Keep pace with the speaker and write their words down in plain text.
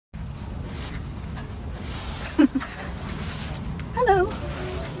Hello.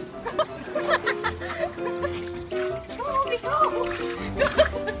 Come on, we go.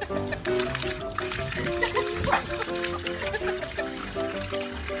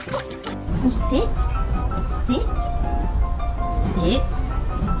 Oh, sit. Sit. Sit.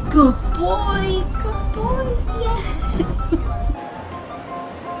 Good boy. Good boy. Yes.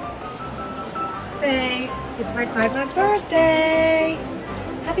 Say, it's my 5-month birthday.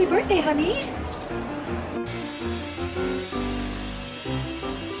 Happy birthday, honey.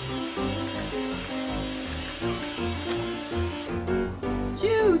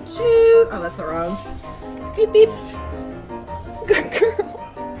 Choo choo. Oh, that's the wrong. Beep beep. Good girl.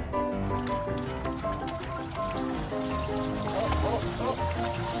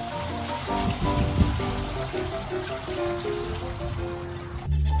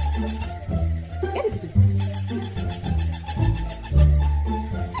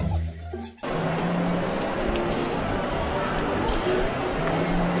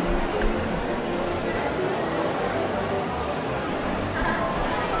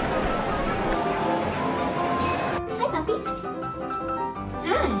 Hi, puppy.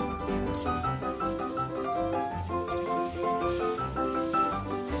 Hi.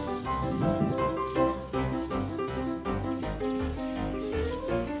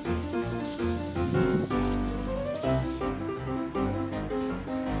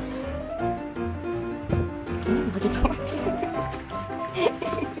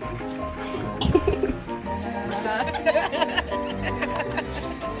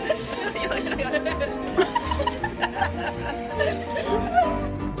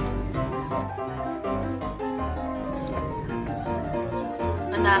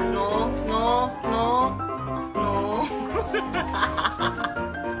 Anda, no, no, no, no.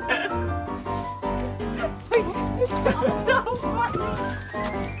 So funny.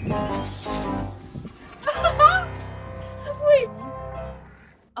 Wait.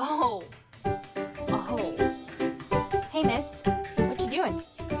 Oh. Oh. Hey, miss. What you doing?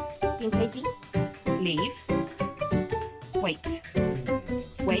 Being crazy? Leave. Wait.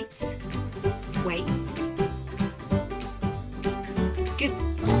 Wait. Wait. Good.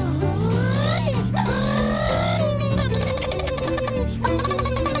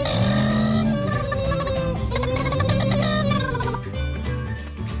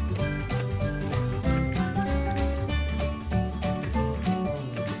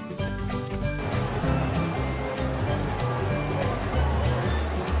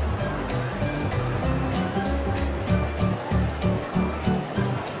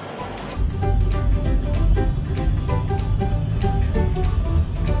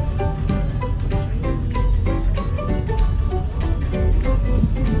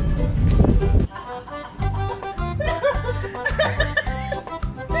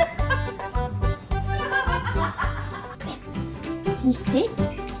 You sit.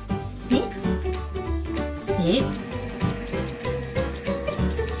 Sit. Sit.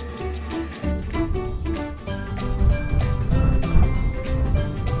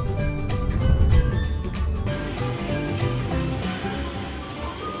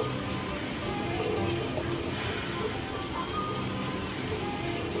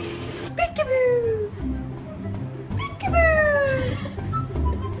 Peekaboo! Peekaboo!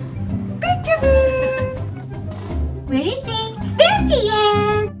 Peekaboo! Where is he? There he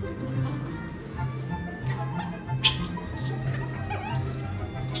is!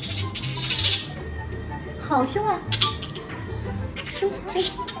 Hào凶啊！凶凶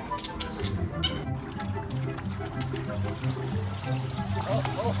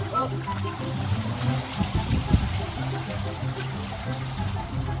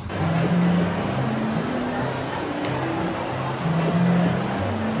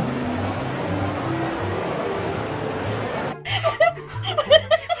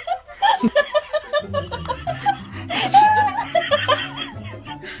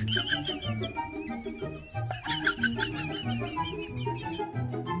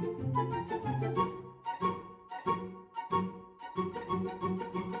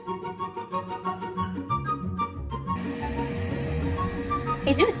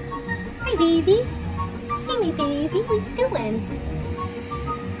！Jesus! Hi, baby! Hey, my baby! What you doing?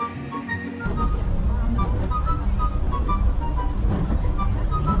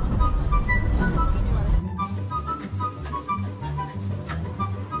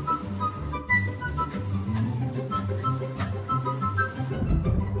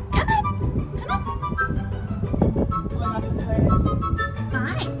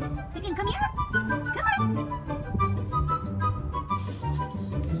 Hi! You can come here? Come on!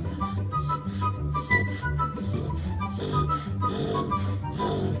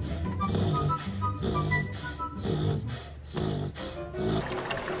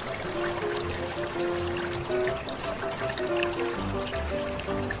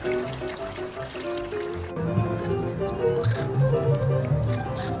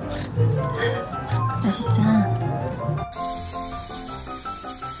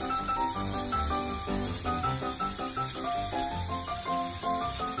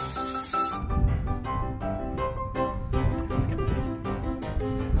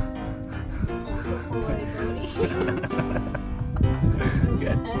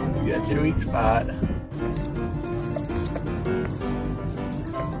 That's your weak spot.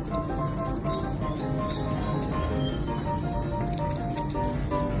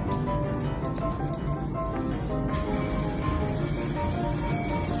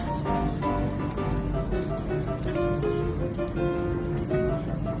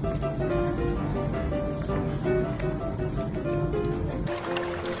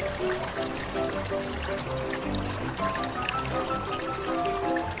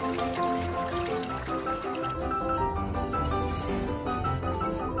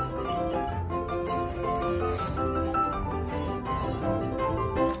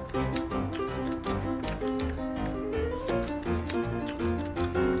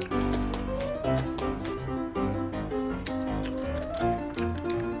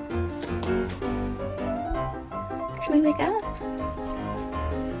 Should we wake up?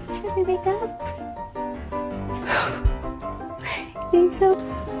 Should we wake up? He's so...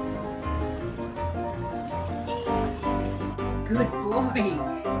 Good boy.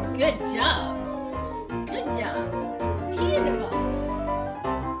 Good job. Good job. Beautiful.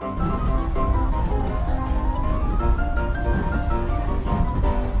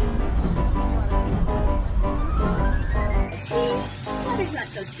 Water's not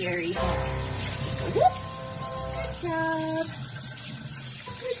so scary. Just go whoop. Good job.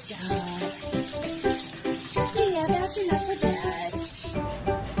 Good job. Yeah, that's not so bad.